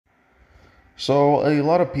So, a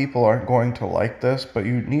lot of people aren't going to like this, but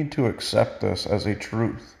you need to accept this as a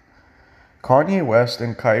truth. Kanye West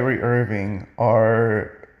and Kyrie Irving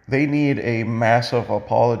they need a massive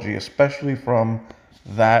apology, especially from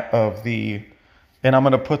that of and I'm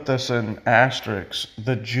going to put this in asterisks,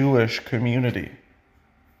 the Jewish community.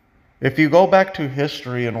 If you go back to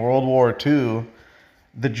history in World War II,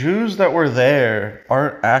 the Jews that were there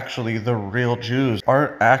aren't actually the real Jews.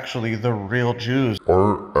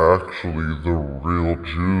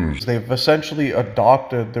 They've essentially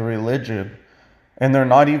adopted the religion, and they're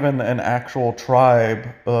not even an actual tribe.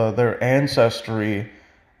 Their ancestry,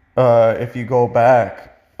 if you go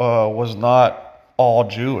back, was not all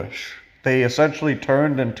Jewish. They essentially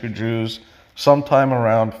turned into Jews sometime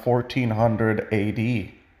around 1400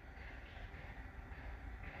 AD.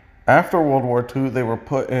 After World War II, they were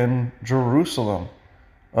put in Jerusalem.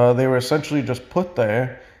 They were essentially just put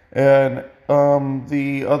there, and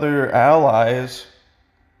the other allies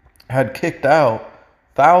had kicked out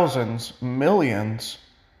thousands, millions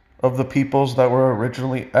of the peoples that were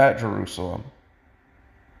originally at Jerusalem.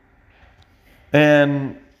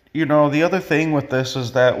 And, the other thing with this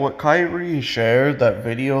is that what Kyrie shared, that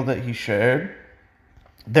video that he shared,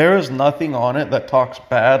 there is nothing on it that talks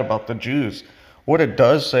bad about the Jews. What it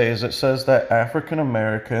does say is it says that African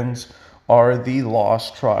Americans are the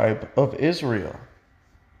lost tribe of Israel.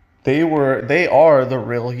 They are the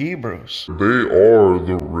real Hebrews.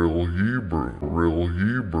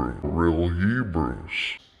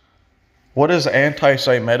 What is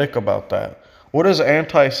anti-Semitic about that? What is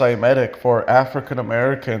anti-Semitic for African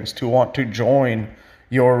Americans to want to join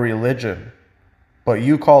your religion? But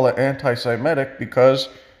you call it anti-Semitic because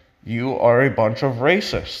you are a bunch of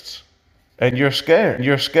racists. And you're scared.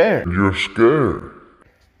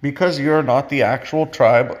 Because you're not the actual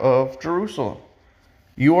tribe of Jerusalem.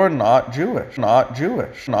 You are not Jewish.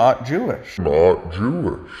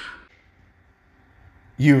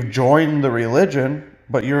 You've joined the religion,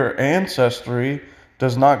 but your ancestry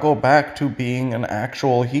does not go back to being an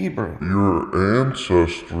actual Hebrew.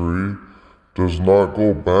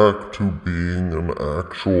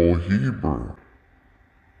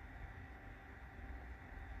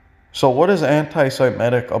 So what is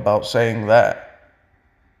anti-Semitic about saying that?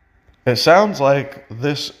 It sounds like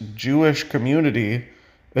this Jewish community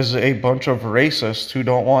is a bunch of racists who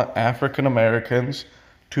don't want African Americans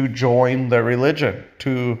to join their religion.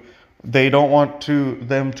 They don't want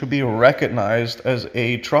them to be recognized as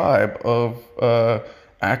a tribe of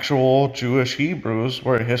actual Jewish Hebrews,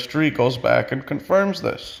 where history goes back and confirms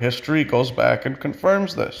this.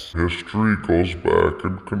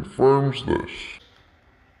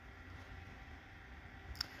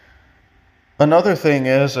 Another thing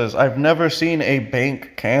is I've never seen a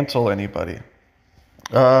bank cancel anybody.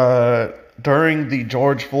 During the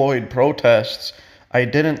George Floyd protests, I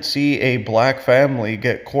didn't see a black family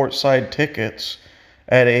get courtside tickets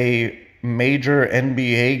at a major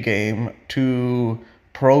NBA game to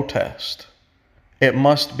protest. It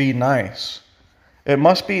must be nice. It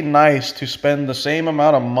must be nice to spend the same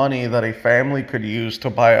amount of money that a family could use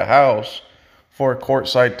to buy a house for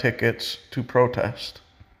courtside tickets to protest.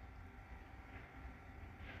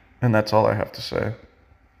 And that's all I have to say.